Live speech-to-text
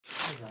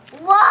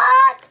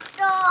What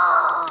the?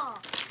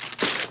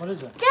 What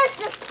is it? This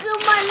just blew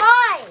my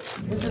mind.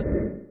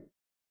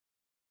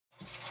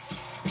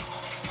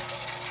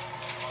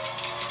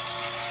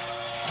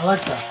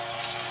 Alexa,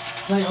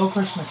 play Oh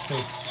Christmas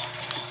Tree.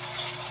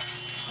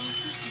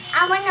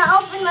 I'm gonna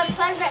open my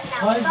present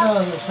now. Why is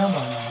the sound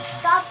on now?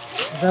 Stop.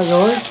 Is that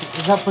yours?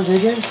 Is that for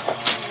JJ?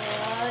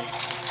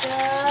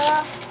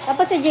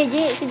 Tapos si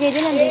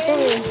Jaden nandito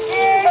eh.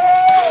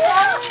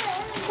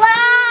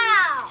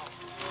 Wow!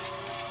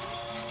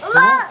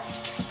 Look!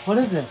 What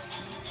is it?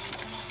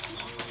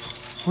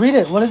 Read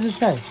it. What does it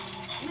say?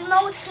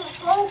 Remote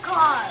control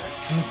car.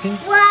 Let me see.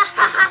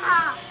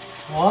 Wow!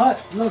 What?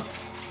 Look.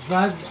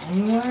 Drives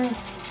anywhere?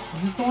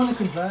 Is this the one that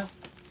can drive?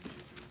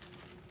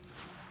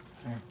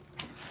 Right.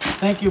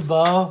 Thank you,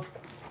 Bo.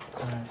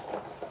 Alright.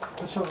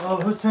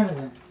 Whose turn is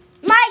it?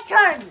 My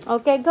turn!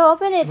 Okay, go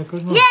open it.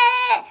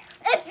 Yeah!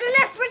 It's the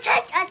Nest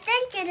Protect, I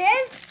think it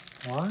is.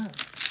 What?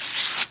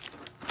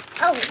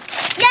 Oh,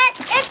 yes,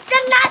 it's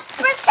the Nest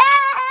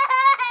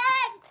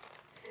Protect!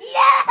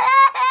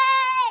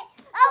 Yay!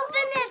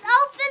 Open it,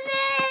 open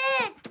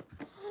it!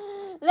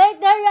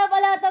 Later, you have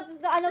a lot of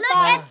ano Look,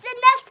 pa. it's the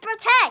Nest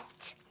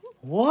Protect.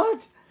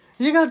 What?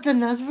 You got the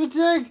Nest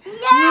Protect?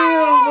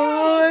 Yeah,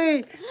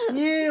 boy!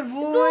 Yeah,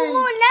 boy!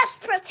 Google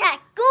Nest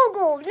Protect.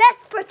 Google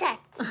Nest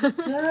Protect.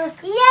 Check.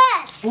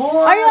 Yes.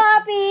 What? Are you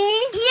happy?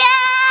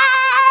 Yeah.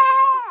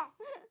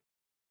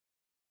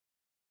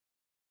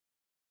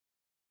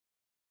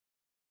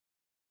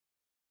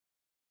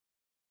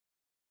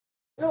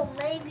 No,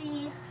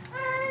 maybe.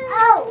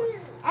 Oh,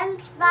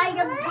 inside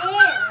a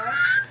bear.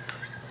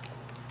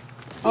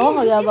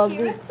 Oh, you have a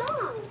big.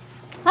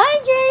 Hi,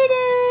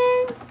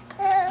 Jaden.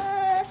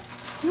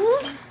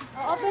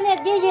 Open it,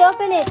 Gigi,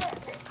 open it.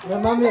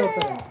 Let mommy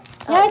open it.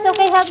 Yeah, it's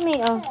okay, help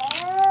me. Oh.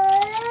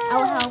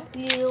 I'll help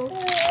you.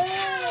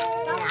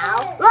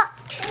 Now, look.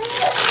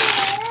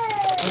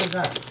 What is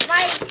that?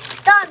 My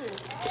stun.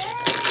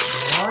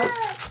 What?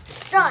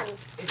 Stun.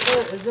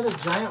 Is it a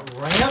giant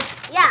ramp?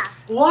 Yeah.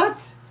 What?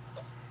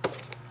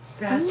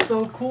 That's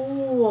so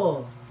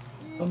cool.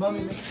 Oh,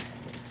 mommy.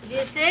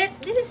 This it?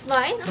 This is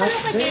mine.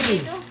 That's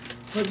big.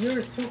 But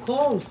you're so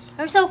close.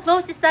 You're so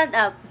close to stand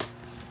up.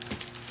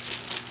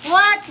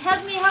 What?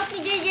 Help me,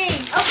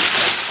 JJ. Oh.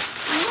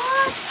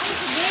 What? Ang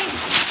big.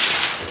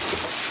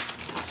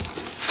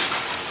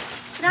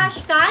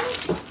 Trash can?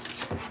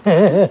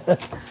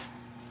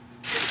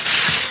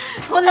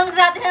 Kulang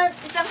sa atin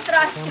isang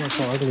trash can.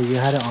 So ugly. You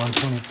had it on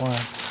 24.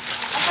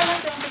 Ako lang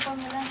 24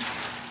 mo lang.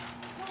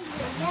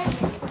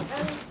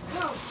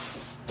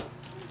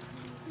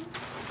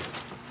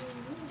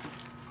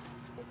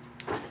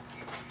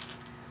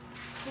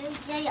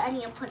 JJ, I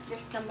need to put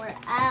this somewhere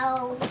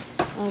else.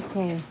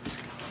 Okay.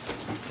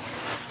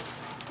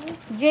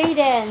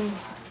 Jaden.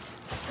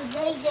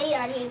 JJ,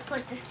 I need to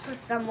put this to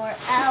somewhere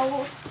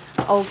else.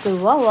 Okay,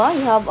 wow,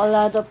 you have a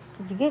lot of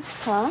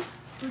gifts, huh?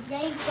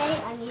 JJ,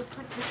 I need to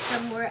put this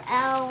somewhere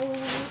else.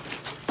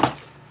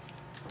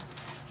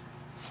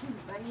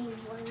 I need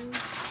one.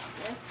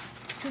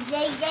 To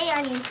JJ,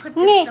 I need to put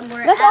this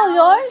somewhere that's else. all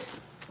yours?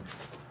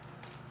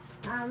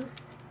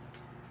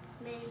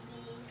 Maybe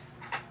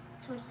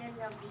to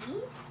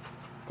Genevieve.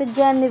 To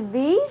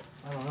Genevieve?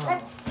 I don't know.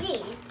 Let's see.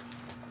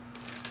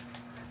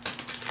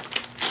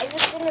 Is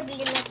this gonna be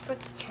enough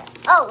protect?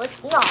 Oh,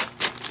 it's not.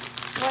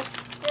 What's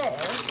this?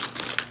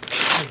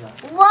 What is that?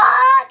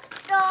 What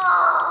the?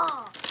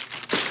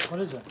 What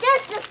is it?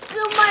 This just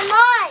blew my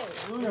mind.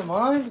 Blew your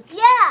mind?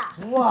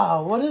 Yeah.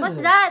 Wow, what is What's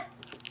it? that?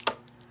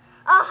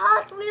 A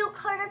Hot Wheel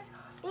car that's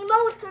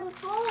remote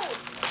control.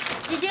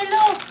 Did you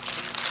look?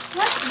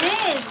 What's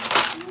this?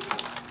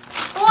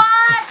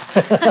 What?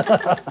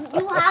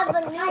 You have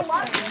a new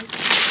one.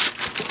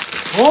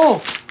 Oh!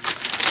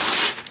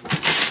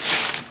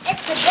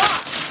 It's a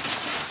box.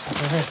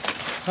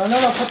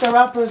 No, put the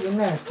wrappers in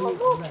there. See?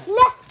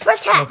 Let's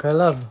protect. Okay,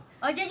 love.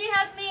 Oh, JJ,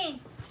 help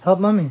me. Help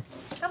mommy.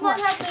 Come on,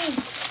 help me.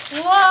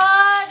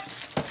 What?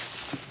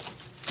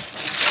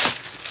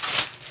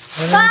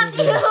 Fuck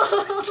you.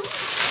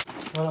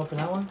 Want to open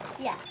that one?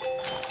 Yeah.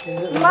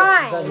 Is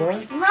Mine. that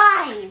yours?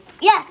 Mine.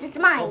 Yes, it's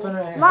mine. Open it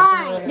right here.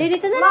 Mine.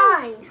 Dito na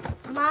lang.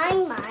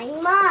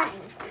 Mine.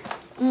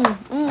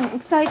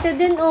 Excited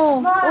din, oh.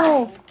 Mine.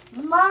 Oh.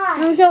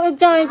 Mine. You're so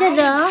excited,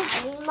 ah.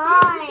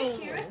 Mine.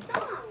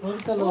 Look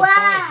at the little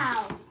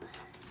Wow.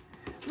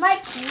 My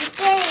key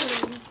things.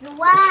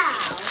 Wow.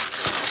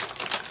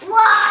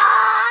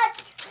 What?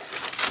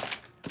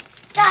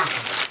 The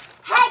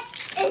heck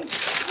is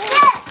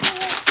this?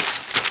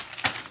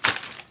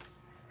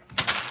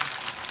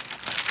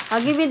 I'll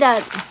give you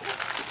that.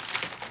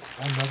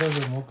 Another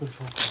remote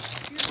control car.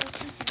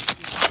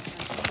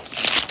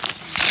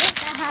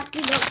 It's a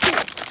happy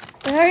little.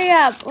 Hurry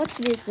up. What's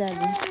this,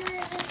 Daddy?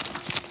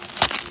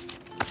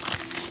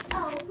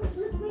 Oh,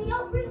 Christmas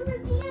video.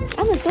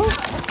 Ano to?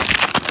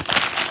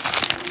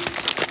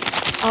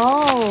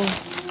 Oh.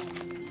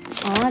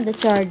 The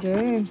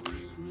charger.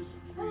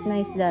 It's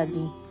nice,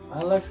 Daddy.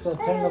 Alexa,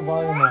 turn the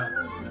volume up.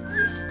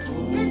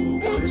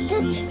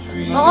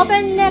 Oh,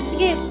 open next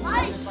gift.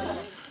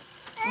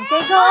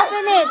 Okay, go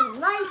open it.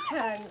 My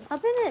turn.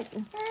 Open it.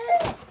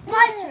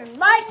 My turn.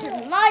 My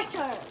turn. My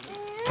turn.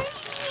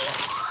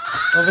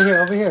 Over here,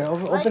 over here.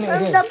 Open it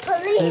turn, here. the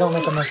police. So you don't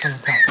make a mess on the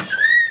couch.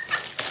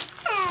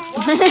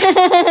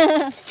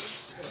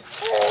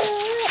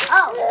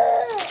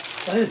 Oh.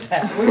 What is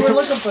that? We were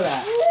looking for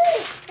that.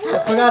 I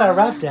forgot I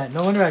wrapped that.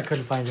 No wonder I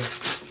couldn't find it.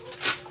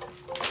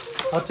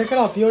 I'll take it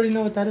off. You already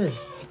know what that is.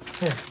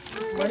 Here.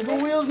 Lego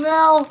wheels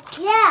now?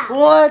 Yeah.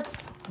 What?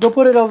 Go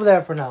put it over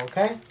there for now,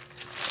 okay?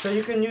 So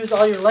you can use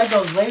all your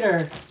Legos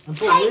later and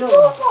put Hey, wheels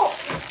on. Google.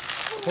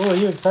 Oh, are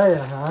you excited,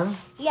 huh?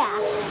 Yeah.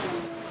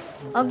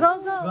 Oh, go,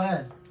 Go go.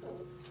 ahead.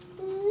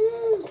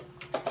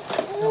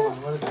 Come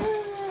on, what is it?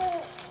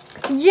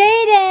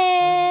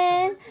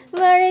 Jaden!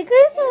 Merry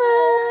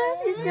Christmas!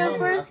 It's your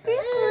first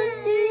Christmas,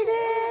 I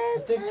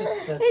Jaden! think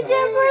that's It's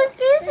your first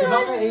Di ba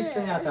Christmas! may ace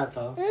na yata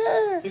to?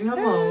 Tingnan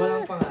mo,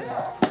 walang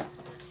pangalan.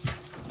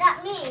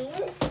 That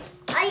means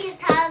I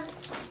just have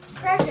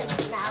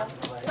presents now.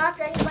 Not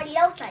anybody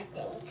else, I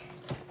think.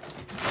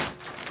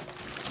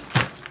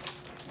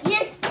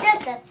 Yes,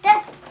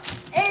 this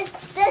is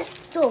this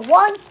the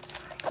one.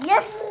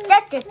 Yes,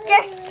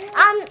 this.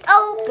 I'm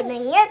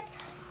opening it.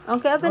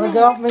 Okay, open Wanna it.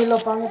 get off my little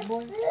pangit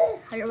boy?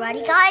 Are you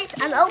ready, guys?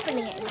 I'm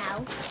opening it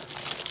now.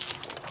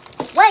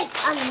 Wait,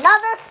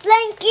 another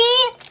slinky?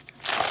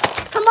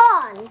 Come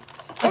on.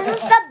 Is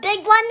this the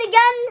big one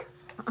again?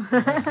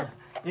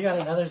 You got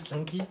another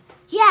slinky?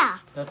 Yeah.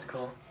 That's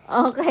cool.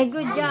 Okay,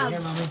 good job.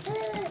 Here, mommy.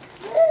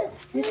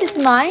 This is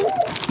mine?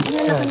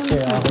 Yes,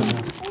 here, I'll hold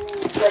it.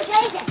 Good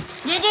Jaden.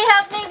 JJ,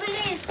 help me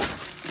release.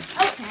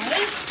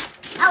 Okay.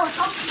 I was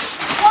hoping.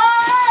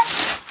 What?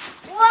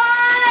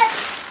 What?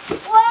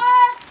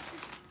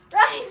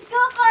 Rice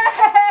cooker!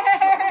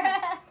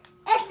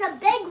 It's a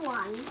big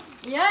one.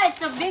 Yeah,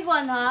 it's a big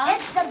one, huh?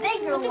 It's the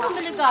bigger Buti one.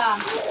 bumili ka.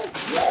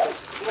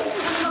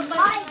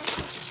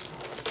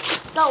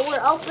 So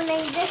we're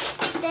opening this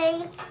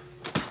thing.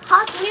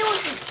 Hot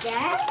Wheels is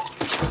there.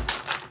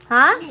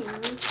 Huh?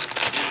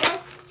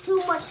 There's too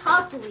much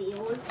Hot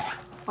Wheels.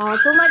 Oh,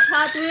 too much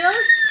Hot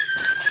Wheels?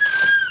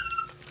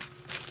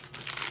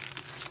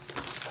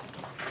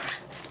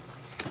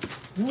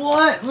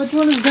 What? Which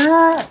one is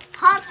that?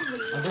 Hot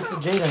Wheels. Oh, this is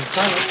Jaden.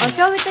 Start Oh, with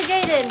show it to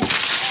Jaden.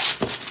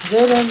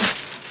 Jaden.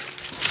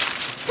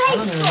 I Hey,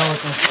 don't even know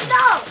what this is.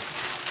 no.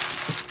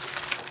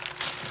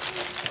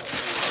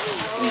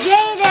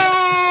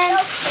 Jaden!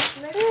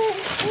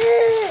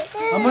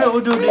 Ano yung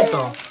udo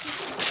dito?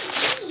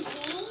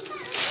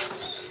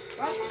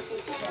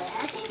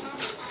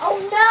 Oh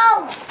no!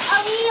 A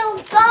real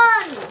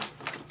gun!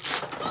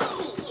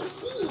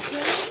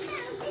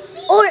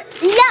 Or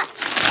yes!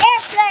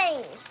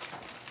 Airplanes!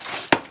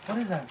 What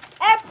is that?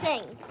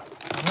 Airplane!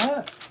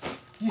 What?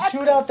 You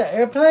shoot out the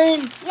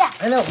airplane? Yeah.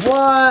 And it,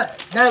 what?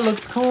 That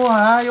looks cool,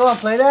 huh? You want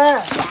to play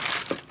that?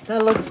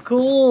 That looks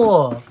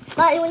cool.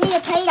 But we need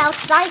to play it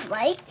outside,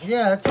 right?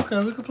 Yeah, it's okay.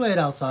 We can play it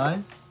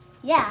outside.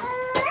 Yeah.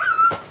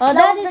 Oh,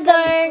 Daddy's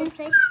turn.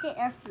 Place the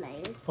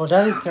airplane. Oh,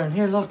 Daddy's turn.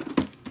 Here, look.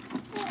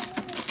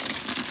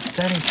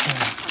 Daddy's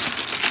turn.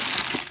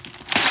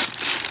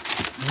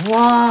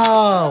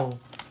 Wow.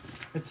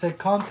 It's a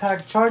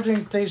compact charging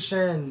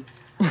station.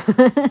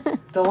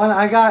 The one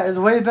I got is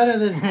way better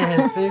than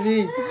this,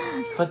 baby.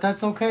 But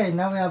that's okay.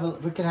 Now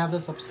we can have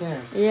this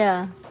upstairs.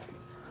 Yeah.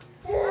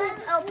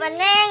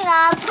 Opening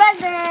a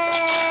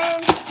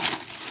present!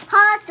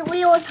 Hot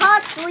Wheels,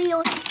 Hot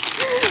Wheels.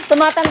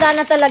 Tumatanda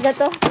na talaga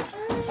to.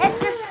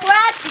 It's a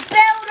track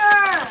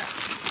builder!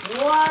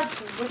 What?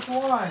 Which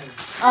one?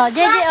 Oh,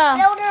 JJ, Track oh.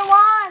 builder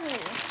one!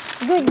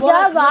 Good What?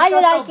 job, ah. You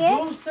That's like a it?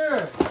 booster.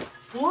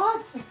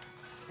 What?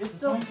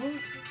 It's a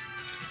booster.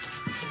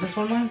 Is this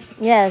one mine?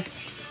 Yes.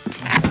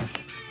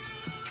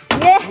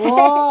 Yeah.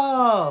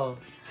 Whoa!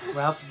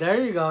 Ralph, there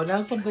you go.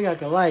 Now something I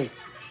can like.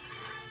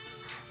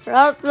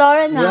 Ralph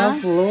Lauren, ha?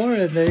 Ralph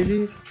Lauren,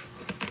 baby.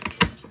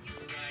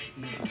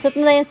 Suot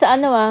mo na yun sa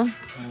ano, ah.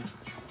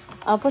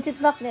 Oh, put it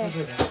back there. What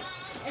is it?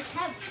 It's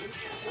heavy.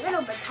 A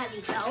little bit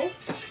heavy though.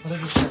 What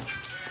does it say?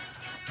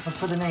 Look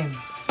for the name.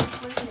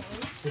 What's the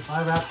name? If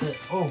I wrapped it.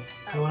 Oh,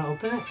 you want to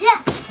open it? Yeah!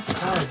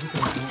 Alright, you can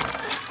open it.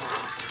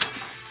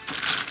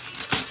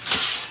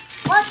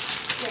 What's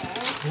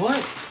this?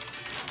 What?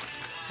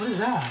 What is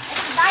that?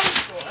 It's a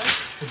dinosaur.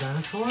 A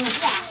dinosaur?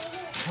 Yeah.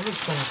 That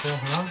looks kind of cool,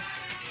 huh?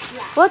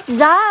 What's A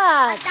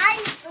that?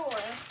 dinosaur.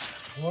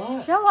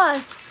 What? Show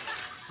us.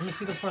 Let me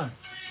see the front.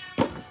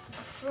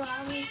 From...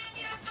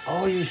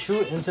 Oh, you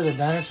shoot into the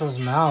dinosaur's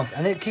mouth,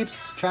 and it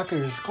keeps track of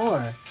your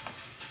score.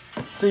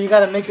 So you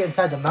gotta make it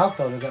inside the mouth,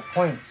 though, to get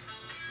points.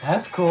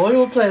 That's cool.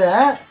 You'll play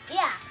that.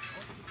 Yeah.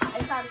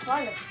 It's on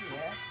front of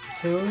here.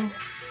 Two.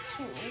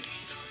 Two.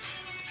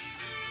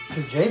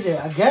 To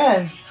JJ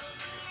again.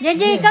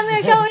 JJ, come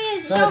here, show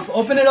it. No, Show.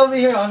 open it over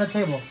here on the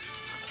table.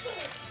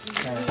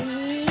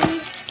 Okay.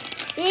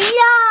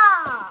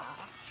 Yeah!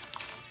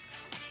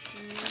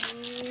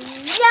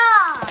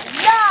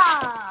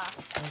 Yeah!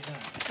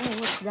 Oh,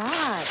 what's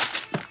that?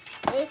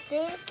 I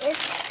think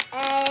it's a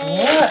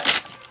What?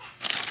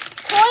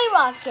 toy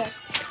rocket.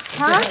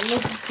 Huh? That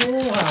looks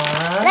cool,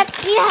 huh? Let's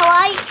see how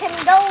I can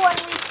go when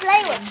we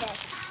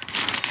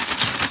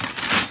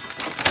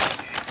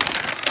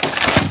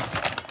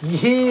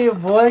Yeah,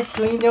 boy,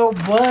 clean your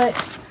butt.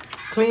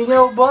 Clean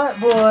your butt,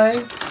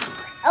 boy.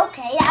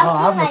 Okay,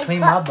 I'm gonna clean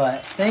my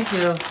butt. Thank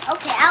you.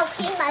 Okay, I'll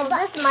clean my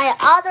butt. This is my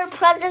other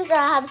presents.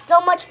 I have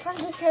so much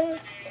presents in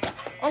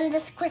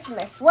this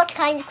Christmas. What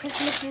kind of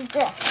Christmas is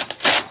this?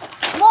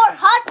 More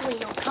Hot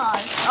Wheel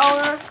cars.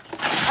 Or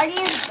are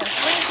these the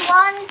pink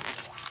ones?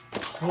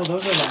 Oh,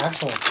 those are the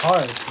actual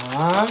cars,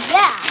 huh?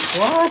 Yeah.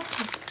 What?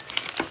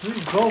 You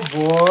go,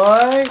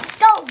 boy.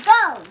 Go.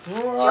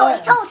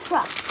 What? Tow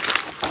truck.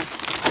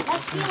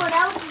 Let's see what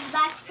else is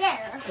back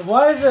there.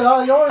 Why is it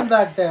all yours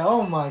back there?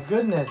 Oh my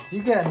goodness.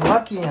 You getting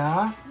lucky,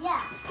 huh?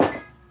 Yeah.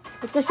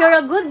 Because you're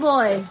a good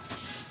boy.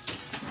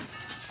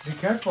 Be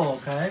careful,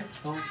 okay?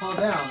 Don't fall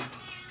down.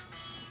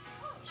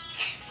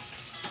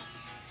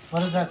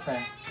 What does that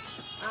say?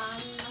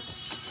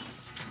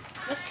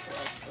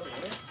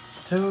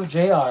 To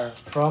JR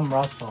from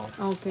Russell.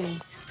 Okay.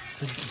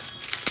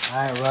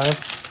 Alright,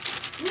 Russ.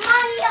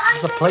 Mommy,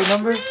 Is this a plate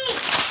number?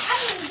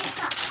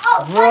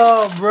 Oh,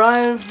 Bro,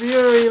 Brian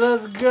Fury,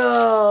 let's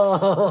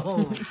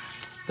go.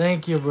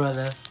 Thank you,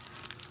 brother.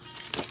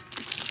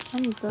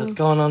 That's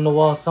going on the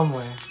wall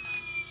somewhere.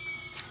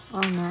 Oh,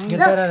 nice. Get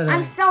look, that out of there.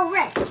 I'm so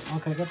rich.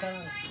 Okay, get that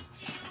out.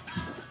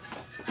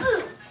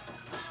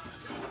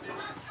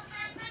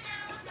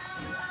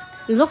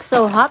 You look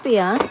so happy,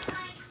 huh?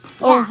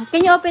 Oh,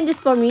 can you open this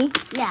for me?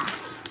 Yeah.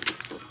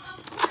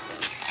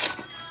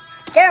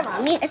 There,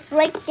 Mommy. It's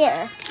right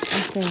there.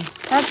 Okay.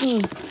 Help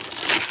me.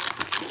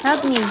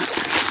 Help me.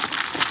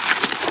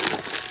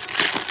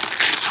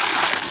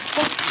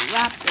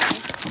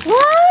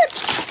 What?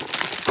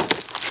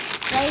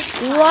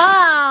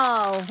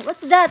 Wow.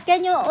 What's that?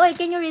 Can you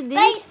read this?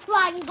 Space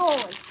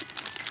triangles.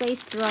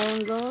 Space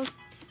triangles.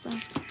 Now,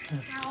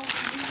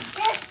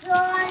 this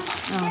one.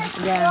 Oh,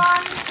 This yeah.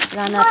 one.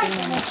 Wala natin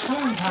yan.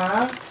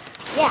 Huh?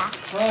 Yeah.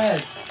 Go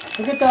ahead.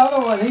 Look at the other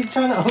one. He's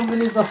trying to open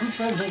his own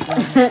present.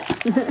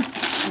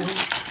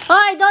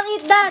 Hoy, don't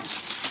eat that.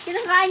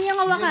 Kinakain niyo yung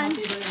hawakan.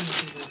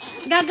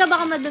 Gaga,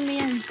 baka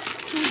madumi yan.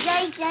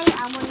 JJ,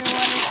 I'm gonna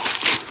want it.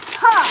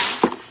 Huh.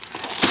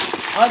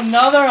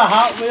 Another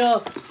Hot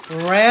Wheel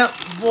ramp.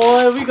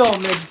 Boy, we gonna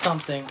make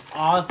something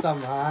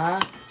awesome, huh?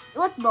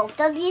 With both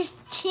of these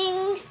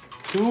things,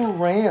 2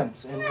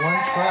 ramps and 1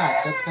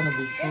 track. That's gonna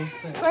be so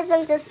sick.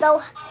 presents are so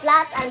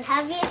flat and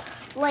heavy.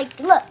 Like,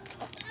 look.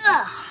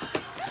 Ugh.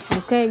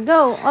 Okay,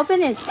 go.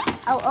 Open it.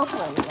 I'll open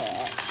it.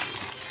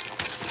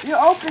 You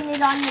open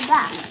it on the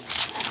back.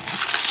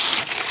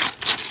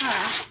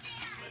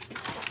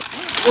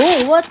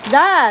 Oh, what's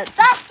that?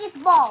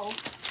 Basketball.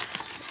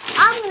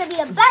 I'm gonna be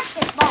a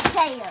basketball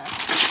player.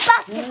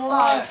 Basketball.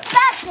 What?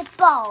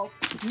 Basketball.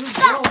 You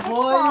go,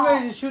 boy. You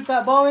ready to shoot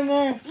that ball in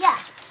there? Yeah.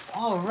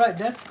 All right,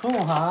 that's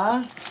cool,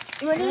 huh?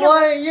 What do you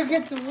What? You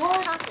get to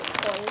what? chocolate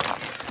coin?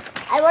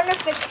 I wonder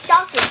if it's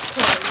chocolate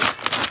coin.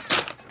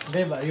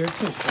 Babe, you're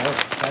too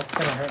close. That's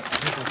gonna hurt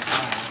people's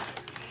eyes.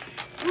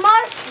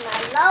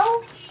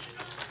 Marshmallow.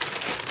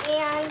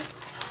 And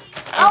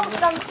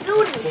some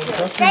food in here. Don't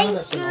you know Thank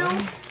that's you.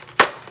 annoying?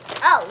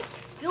 Oh,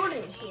 food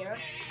in here.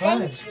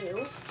 Thank Right.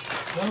 you.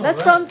 Oh, That's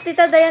right. from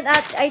Tita Dayan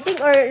at, I think,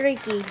 or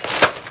Ricky.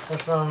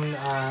 That's from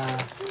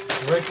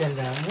Rick and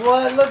them.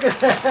 What? Look at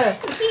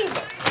that. Cheese.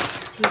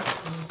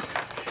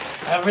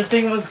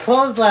 Everything was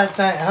closed last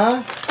night,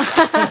 huh?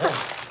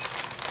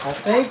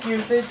 Thank you.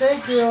 Say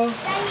thank you.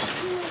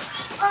 Thank you.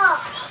 Oh,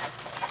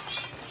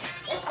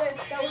 this is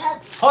so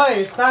heavy.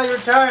 Hoy, it's not your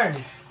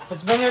turn.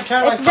 It's been your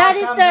turn like It's 5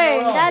 Daddy's times in a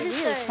turn. row.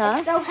 Daddy's turn. Huh?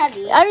 It's so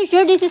heavy. Are you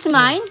sure this is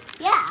mine?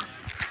 Yeah.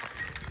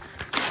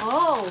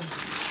 Oh.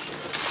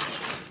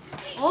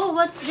 Oh,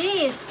 what's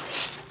this?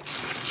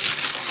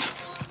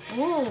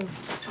 Oh.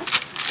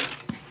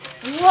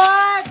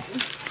 What?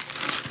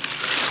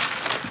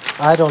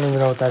 I don't even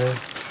know what that is.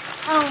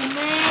 Oh,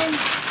 man.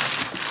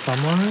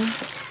 Someone?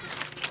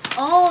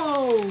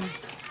 Oh.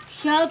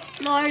 Shelf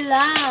floor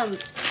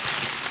lamp.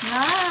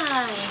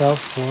 Nice.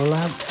 Shelf floor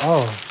lamp?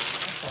 Oh.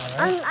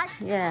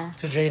 Yeah.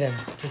 To Jaden.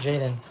 To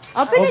Jaden.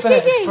 Open it, Open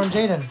it. It's JJ. from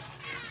Jaden.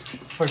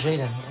 It's for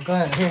Jaden. Go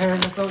ahead. Here,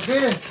 let's go.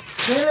 Jaden.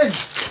 Jaden.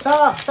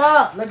 Stop.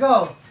 Stop. Let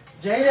go.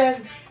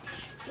 Jaden.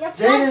 Your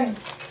Jaden.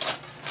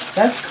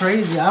 That's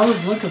crazy. I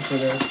was looking for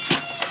this.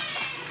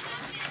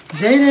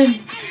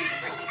 Jaden.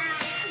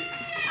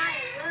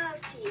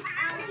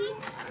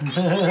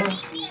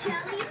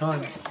 Come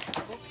on.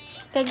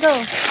 Okay,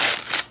 go.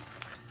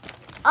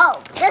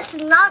 Oh, this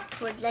is not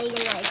for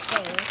Jaden, I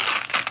think.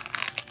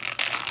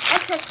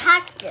 It's a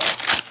cactus.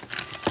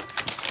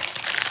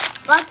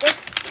 But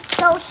it's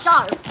so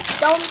sharp.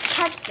 Don't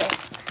touch it.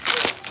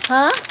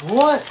 Huh?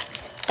 What?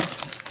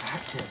 It's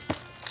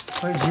practice.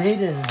 For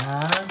Jaden,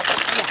 huh?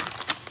 Yeah.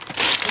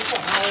 Look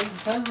at all these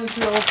presents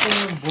you're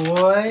opening,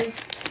 boy.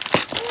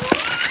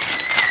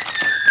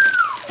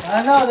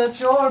 I know, that's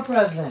your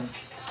present.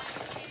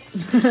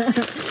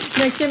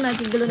 Make sure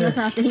matigulo na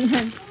sa atin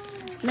yan.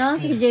 No,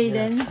 si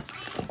Jaden. Yes.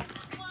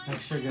 Make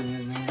sure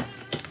ganyan na.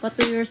 Pa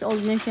 2 years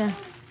old na siya.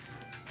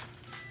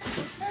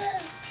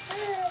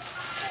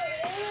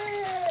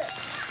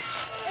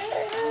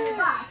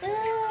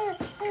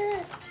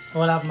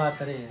 Wala pa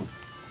battery.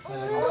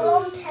 Wala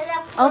pa.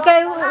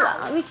 Okay,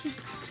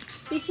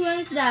 which one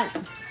is that?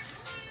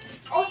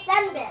 Oh,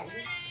 Senbin.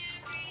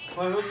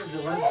 What does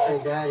it say,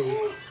 Daddy?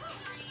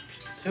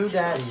 To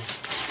Daddy.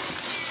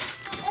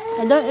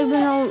 I don't even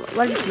know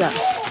what is that.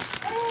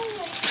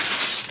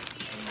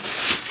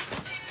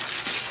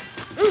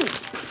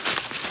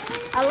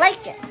 I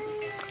like it.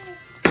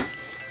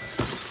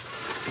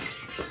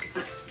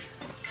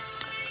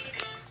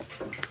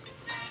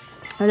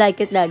 I like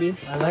it, Daddy.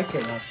 I like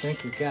it. Oh,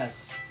 thank you.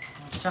 Guess.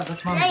 Watch out.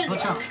 That's Mommy's.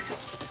 Watch out.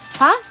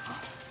 Huh?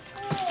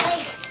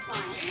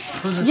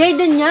 Who's this?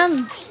 Jaden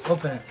yan.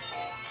 Open it.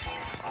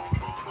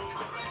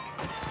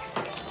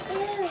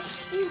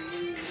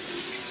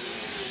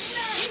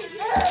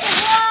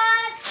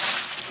 What?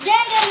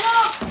 Jaden,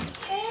 look!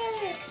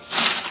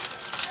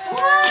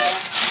 What?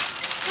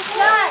 What's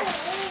that?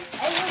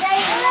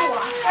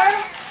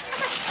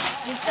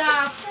 It's a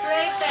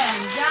spray pen.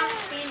 Jump,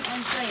 spin,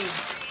 and play.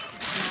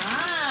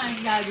 Nice,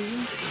 Daddy.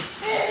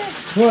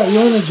 What? You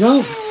want to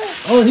jump?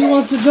 Oh, he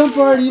wants to jump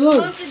already. Who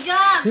Look. wants to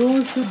jump? He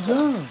wants to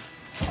jump.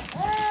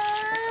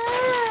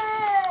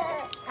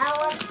 I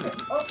want to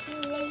open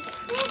it.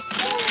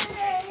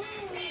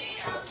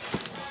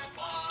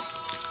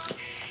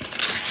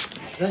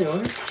 Is that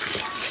yours?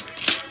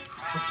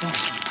 What's that?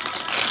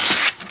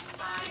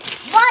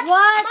 What?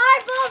 What?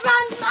 Marble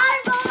run,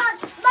 marble run,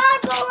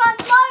 marble run,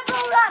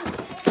 marble run,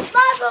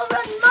 marble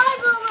run,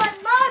 marble run,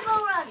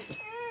 marble run.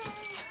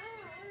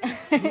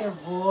 Here,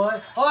 boy.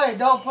 Oi,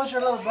 don't push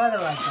your little brother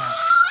like that.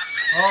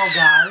 Oh,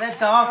 God. Let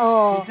dog.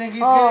 Oh. You think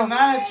he's Oh. getting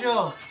mad at you?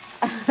 No.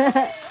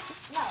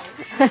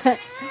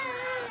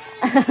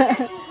 This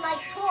is my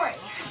toy.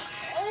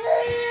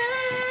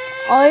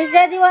 Oh, he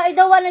said you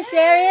don't want to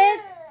share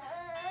it?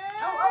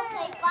 Oh,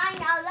 okay, fine.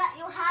 I'll let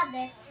you have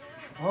it.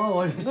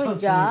 Oh, you're so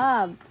Good sweet.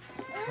 job.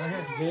 Right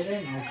here,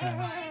 Jaden? Okay.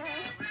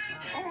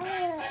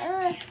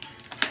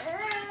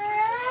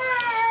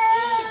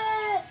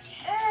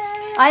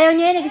 Ayaw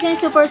niya yun kasi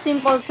yung super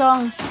simple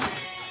song.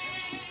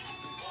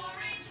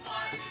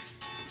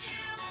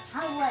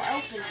 How do I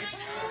open this?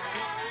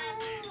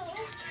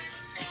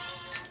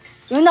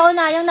 Yung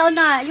nauna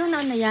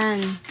yan.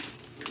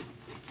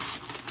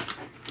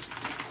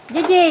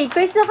 JJ,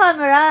 face the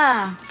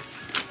camera.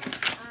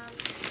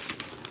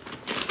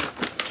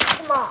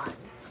 Come on.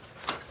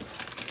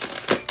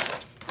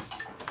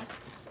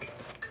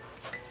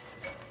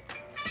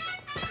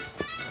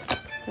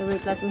 Okay,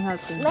 wait, let me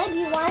help you.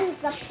 Maybe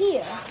one's up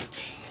here.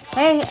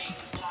 Hey.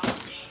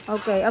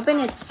 Okay, open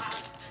it.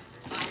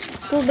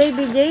 To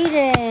baby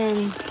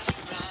Jaden.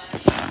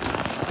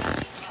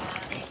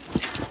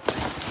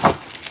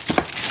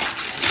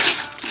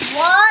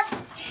 What?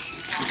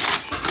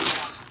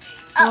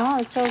 Oh,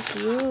 it's so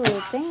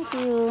cute. Thank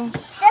you.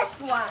 This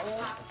one.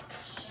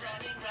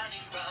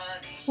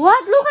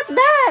 What? Look at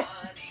that.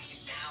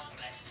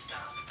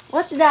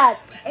 What's that?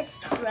 It's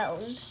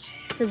drone.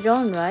 It's a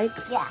drone, right?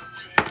 Yeah.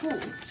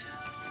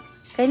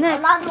 Okay, next.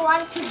 Another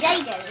one to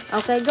Jaden.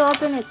 Okay, go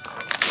open it.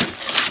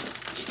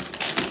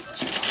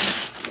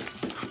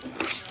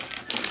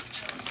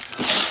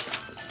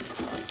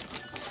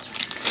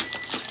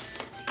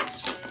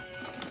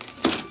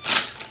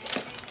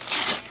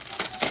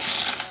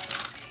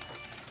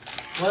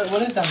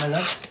 What is that, my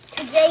love?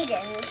 To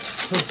Jaden.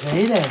 So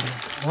Jaden.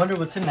 I wonder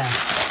what's in that.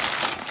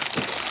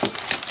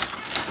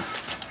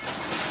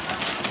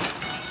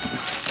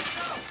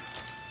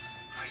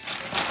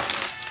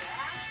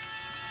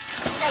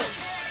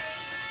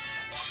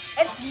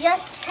 It's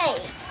just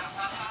cake.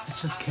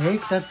 It's just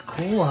cake? That's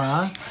cool,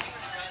 huh?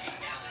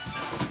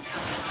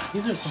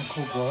 These are some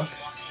cool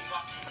books.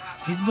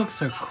 These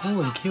books are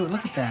cool and cute.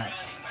 Look at that.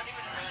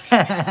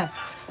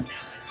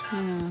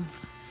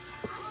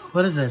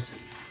 What is this?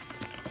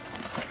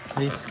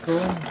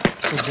 Preschool?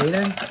 It's for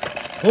Jaden?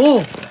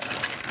 Oh!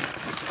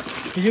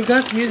 You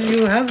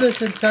have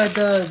this inside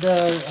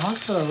the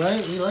hospital,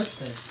 right? He likes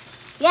this.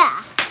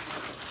 Yeah.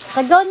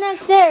 Okay, go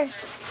next there.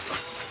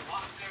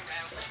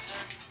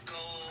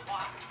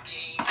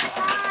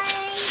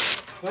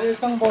 Wala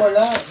isang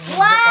bola.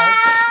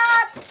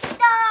 What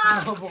the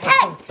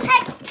heck?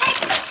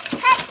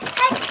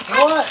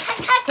 What?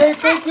 Say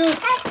thank you.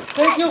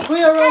 Thank you,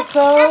 Kuya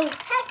Russell.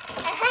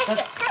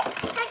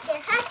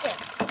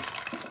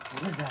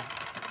 What is that?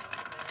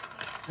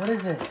 What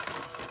is it?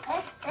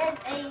 It is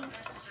a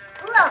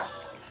look.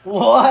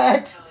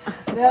 What?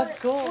 That's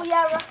cool.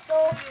 Kuya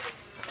Russell.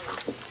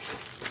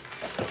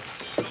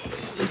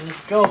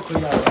 Let's go,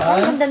 Kuya Ang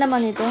Russ. ganda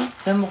naman ito.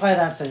 Saan mo kay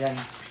Russell yan?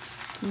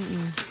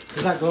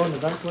 Is that glow in the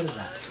dark? What is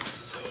that?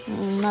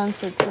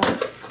 Non-search ko.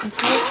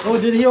 Oh,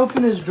 did he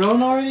open his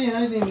drone already?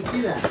 I didn't even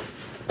see that.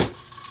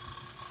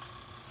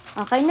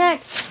 Okay,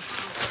 next.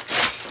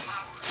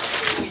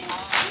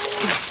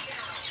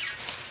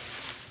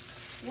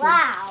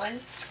 Wow.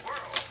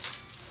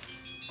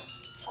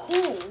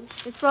 Cool.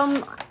 It's from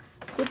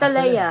Tita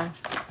Leia.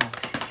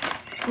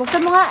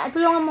 Buksan mo nga,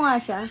 tulungan mo nga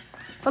siya.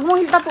 Wag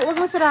mong hilta po, wag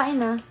mong sirain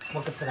ha.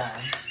 Huwag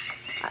kasiraan.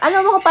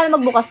 Alam mo kung paano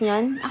magbukas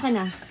niyan? Akin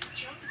na.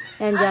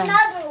 Yan dyan.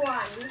 Another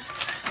one.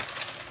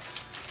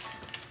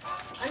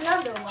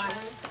 Another one.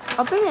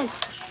 Open it.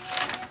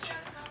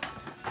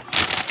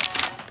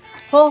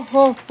 Ho,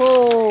 ho,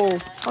 ho.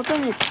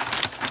 Open it.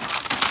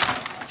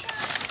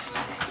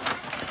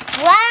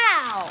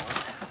 Wow.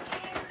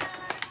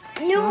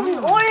 New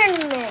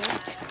ornament.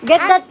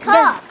 Get And that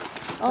cup.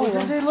 Oh, Oh,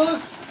 JJ,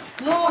 look!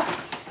 Look!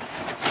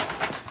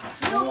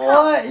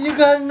 What? You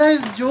got a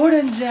nice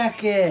Jordan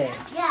jacket.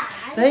 Yeah.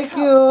 Thank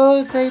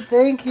you. Say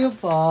thank you,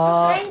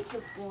 pa. Thank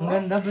you. Ang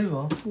ganda, babe.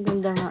 Oh. ang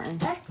ganda nga eh.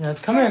 Yes,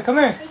 come here, come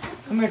here.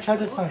 Come here, try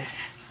this one.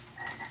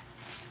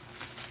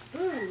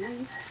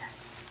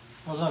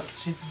 Oh, look,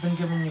 she's been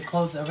giving you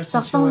clothes ever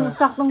since you were...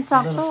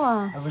 Saktong-sakto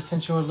ah. Ever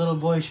since you were a little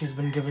boy, she's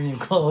been giving you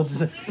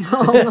clothes.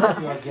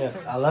 Your gift.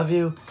 I love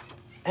you.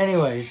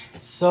 Anyways,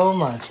 so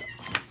much.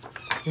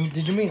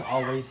 Did you mean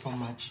always so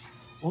much?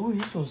 Oh,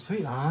 you're so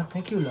sweet, huh?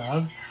 Thank you,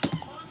 love.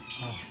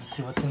 Oh, let's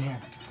see what's in here.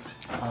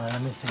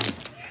 Let me see.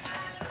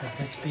 Could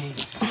this be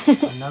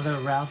another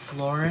Ralph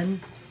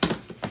Lauren?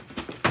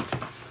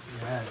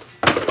 Yes.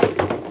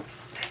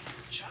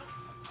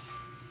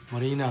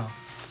 What do you know?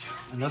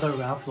 Another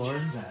Ralph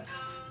Lauren vest.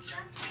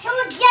 To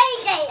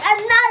JJ,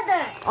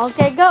 another.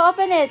 Okay, go.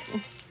 Open it.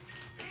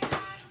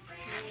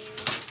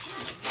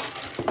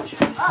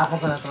 Ako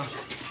pala to.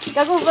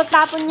 Gagugot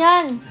tapon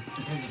yan.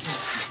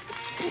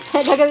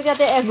 Gagamit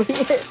natin every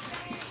year.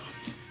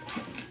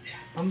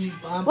 I'm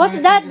What's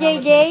trying to that, figure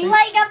out JJ?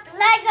 Light up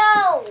Lego.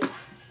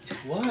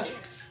 What?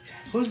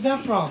 Who's that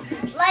from?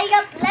 Light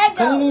up Lego.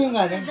 Kanino yung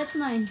galing? That's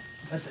mine.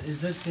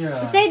 Is this your...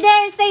 Stay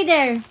there, stay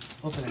there.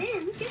 Open it.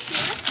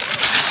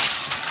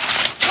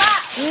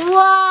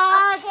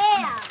 What?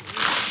 Yeah.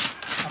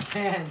 A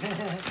pen.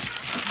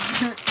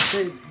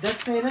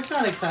 That's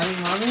not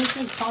exciting, Mommy. It's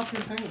just pots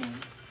and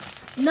pans.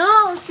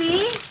 No,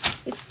 see?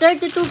 It's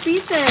 32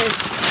 pieces.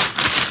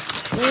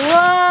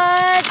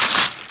 What?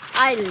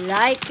 I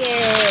like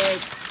it.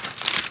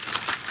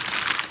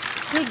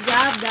 Good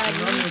job, Daddy.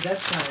 Mommy,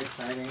 that's not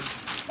exciting.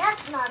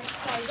 That's not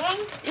exciting.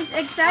 It's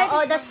exciting.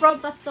 Oh, that's from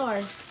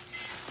Pastor.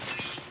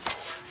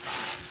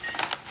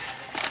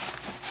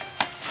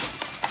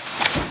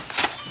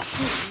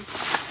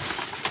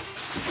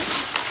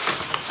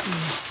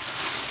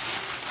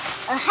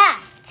 A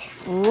hat.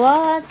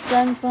 What?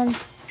 San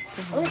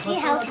Francisco. Let me see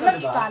What's how that it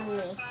looks about? on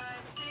me.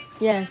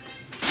 Yes.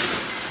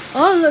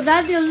 Oh, look,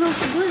 that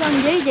looks good on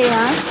JJ,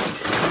 huh?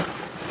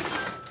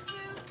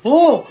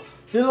 Oh!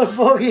 You look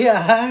bogey,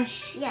 huh?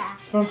 Yeah.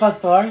 It's from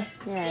Pastor?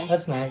 Yes.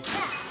 That's nice.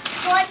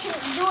 So I can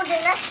do the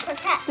next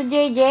protect. To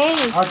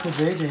JJ. Out to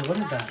JJ. What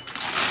is that?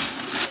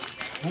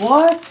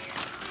 What?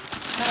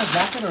 Is that a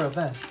jacket or a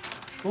vest?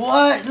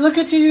 What? Look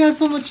at you. You got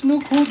so much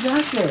new cool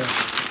jackets.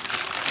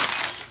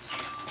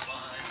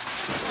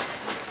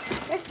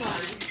 This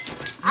one.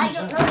 I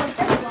don't know what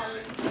this one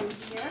is in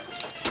here.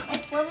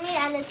 It's for me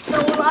and it's so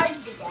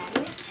large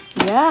again.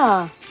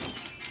 Yeah.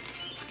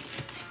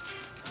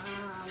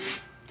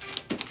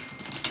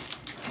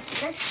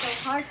 That's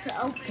so hard to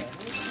open.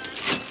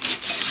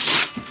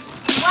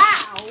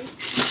 Wow.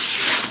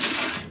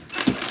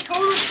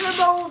 Total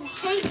Turbo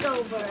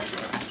Takeover.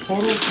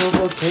 Total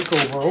Turbo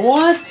Takeover.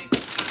 What?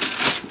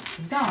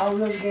 Is that how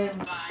it is again?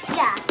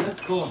 Yeah.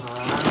 That's cool,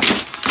 huh?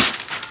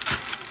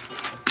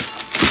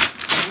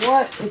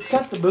 What? It's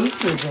got the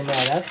boosters in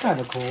there. That's kind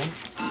of cool.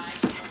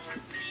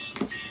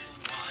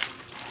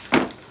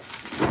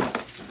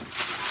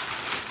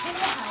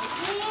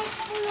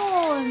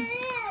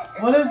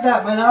 What is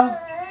that, my love?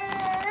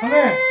 Come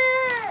here.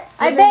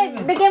 Ay, babe,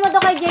 bigay mo to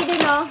kay JJ,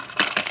 no?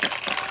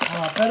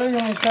 Pero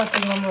yung isa,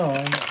 tingnan mo,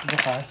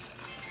 bukas.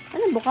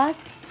 Ano bukas?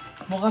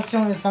 Bukas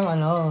yung isang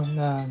ano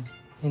na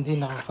hindi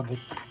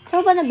nakakabit.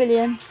 Saan ba nabili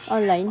yan?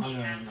 Online?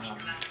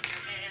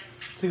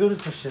 Siguro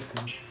sa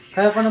shipping.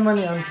 Kaya ko naman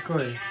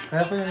i-unscore eh.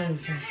 Kaya ko yung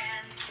isa.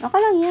 Ako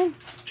lang yan.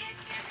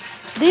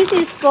 This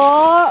is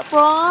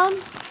from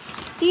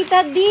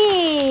Tita D.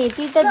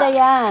 Tita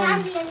Dayan.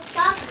 Candy and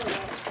chocolate.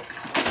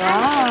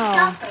 Wow.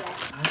 Chocolate.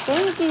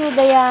 Thank you,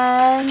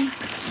 Dayan.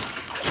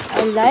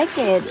 I like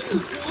it.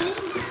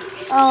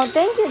 Oh,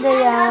 thank you,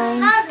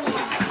 Dayan. Another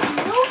one.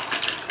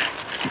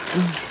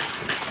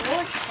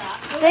 More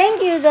chocolate. Thank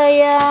you,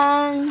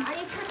 Dayan. I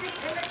put this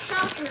in the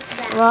chocolate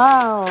bag.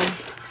 Wow.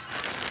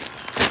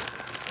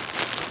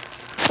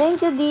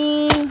 Thank you, D.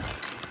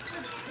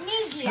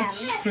 Medium. That's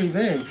pretty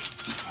big.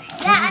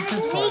 Yeah, and Who's it's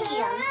this for?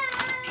 medium.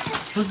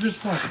 What's this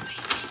for?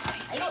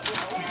 I don't know.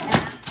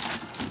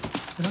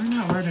 Did I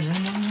not write a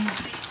name on here?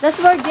 That's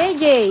for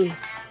JJ.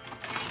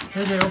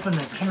 Hey, they open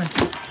this. Come here.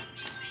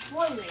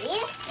 For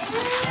me?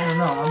 I don't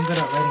know. I'm good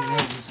at writing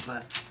names,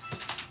 but...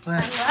 I'm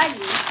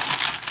ready.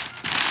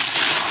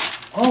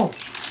 Oh!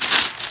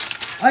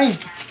 Ay!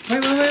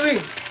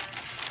 Wait.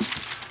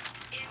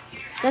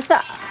 That's a...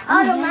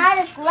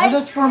 Automatic Oh, light.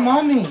 that's for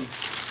mommy.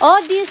 Oh,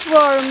 this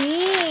for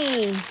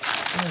me.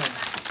 Oh.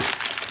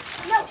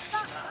 No,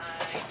 stop.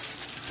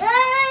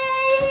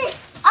 Hey!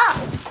 Oh,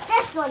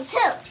 this one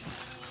too.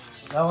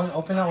 That one,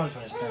 open that one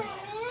first then.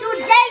 To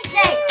JJ!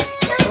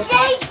 To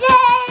JJ!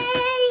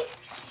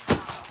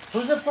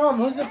 Who's it from?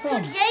 To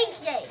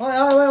JJ!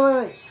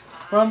 Wait.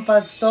 From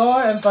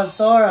Pastor and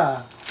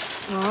Pastora.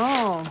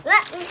 Oh.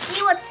 Let me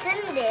see what's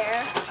in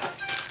there.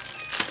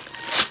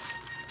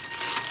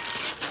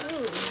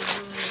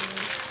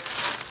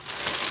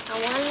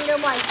 wonder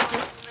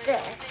what's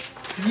this.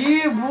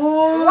 Yeah,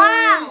 boy.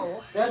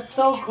 Wow. That's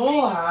so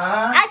cool,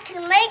 huh? I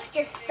can make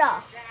this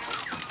stuff.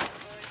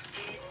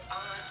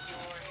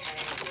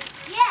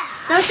 Yeah.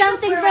 Throw I'm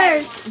something super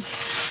ready. first.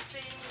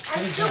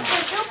 I'm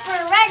super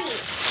ready.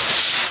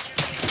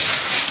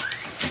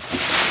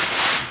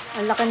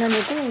 Ang laki na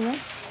nito eh. No?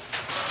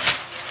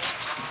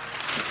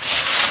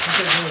 What's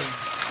it doing?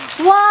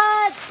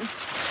 What?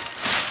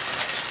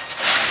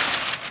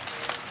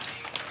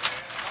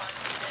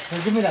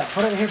 Here, give me that.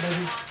 Put it here,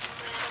 baby.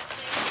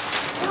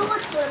 Too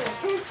much little.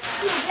 It's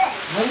too big.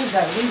 What is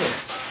that? Leave it.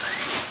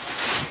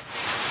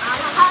 I'm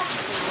a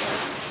husky.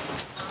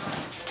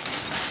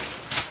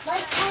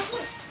 Like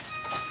husky.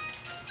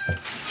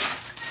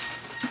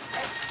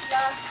 It's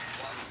just.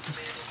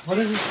 What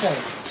does it say?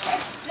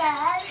 It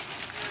says.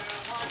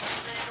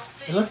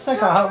 It looks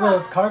like a Hot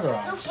Wheels car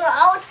garage. Super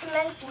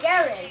Ultimate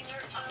Garage.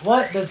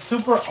 What? The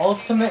Super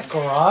Ultimate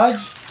Garage?